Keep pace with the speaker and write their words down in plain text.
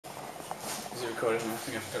recording. I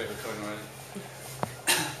think I've got it recording already.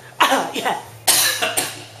 Yeah.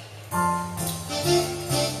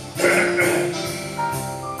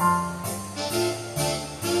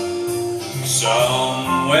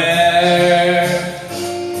 Somewhere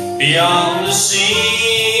beyond the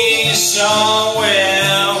sea,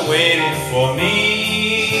 somewhere waiting for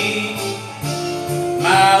me,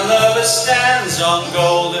 my lover stands on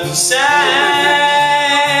golden sands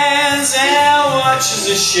and watches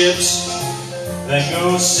the ships that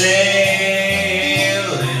go sailing.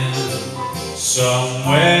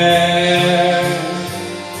 Somewhere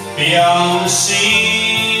beyond the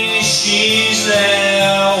sea, she's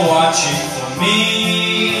there watching for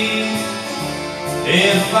me.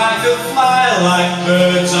 If I could fly like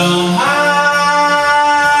birds on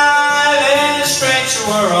high, then straight to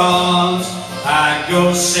her arms I'd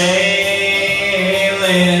go sailing.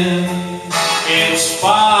 It's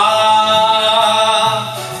far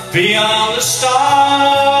beyond the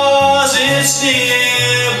stars, it's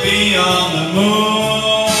near beyond the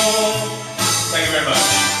moon. Thank you very much.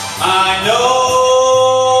 I know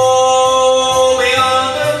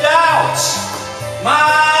beyond a doubt my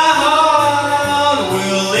heart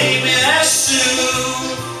will leave me as soon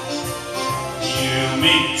you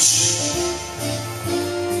meet.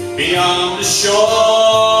 Beyond the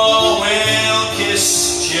shore we'll kiss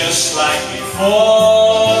just like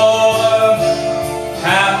before.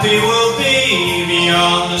 Happy we'll be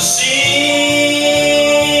beyond the sea,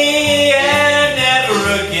 and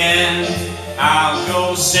never again I'll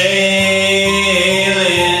go sailing.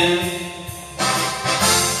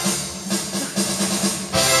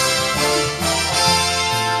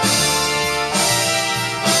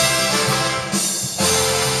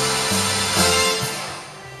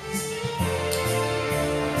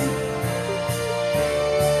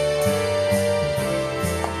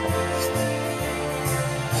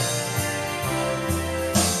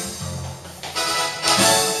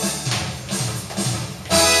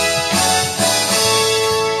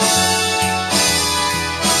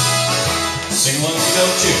 Sing along if you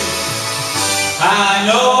know too. I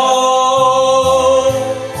know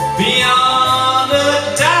beyond a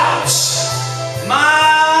doubt my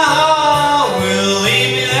heart will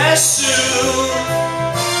leave me there soon.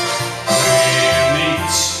 We'll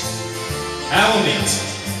meet, and we'll meet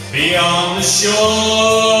beyond the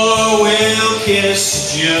shore. We'll kiss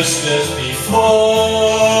just as before.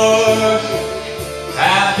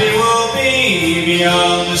 Happy we'll be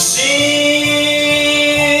beyond the sea.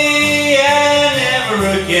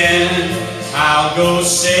 Again, I'll go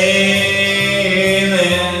sailing.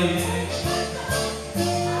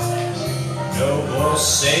 No more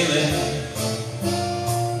sailing.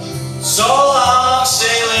 So long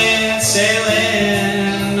sailing,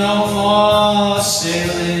 sailing. No more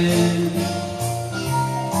sailing.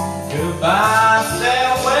 Goodbye,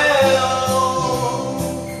 farewell.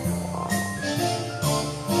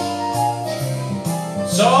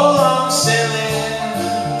 So long sailing.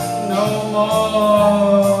 No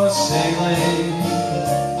more sailing.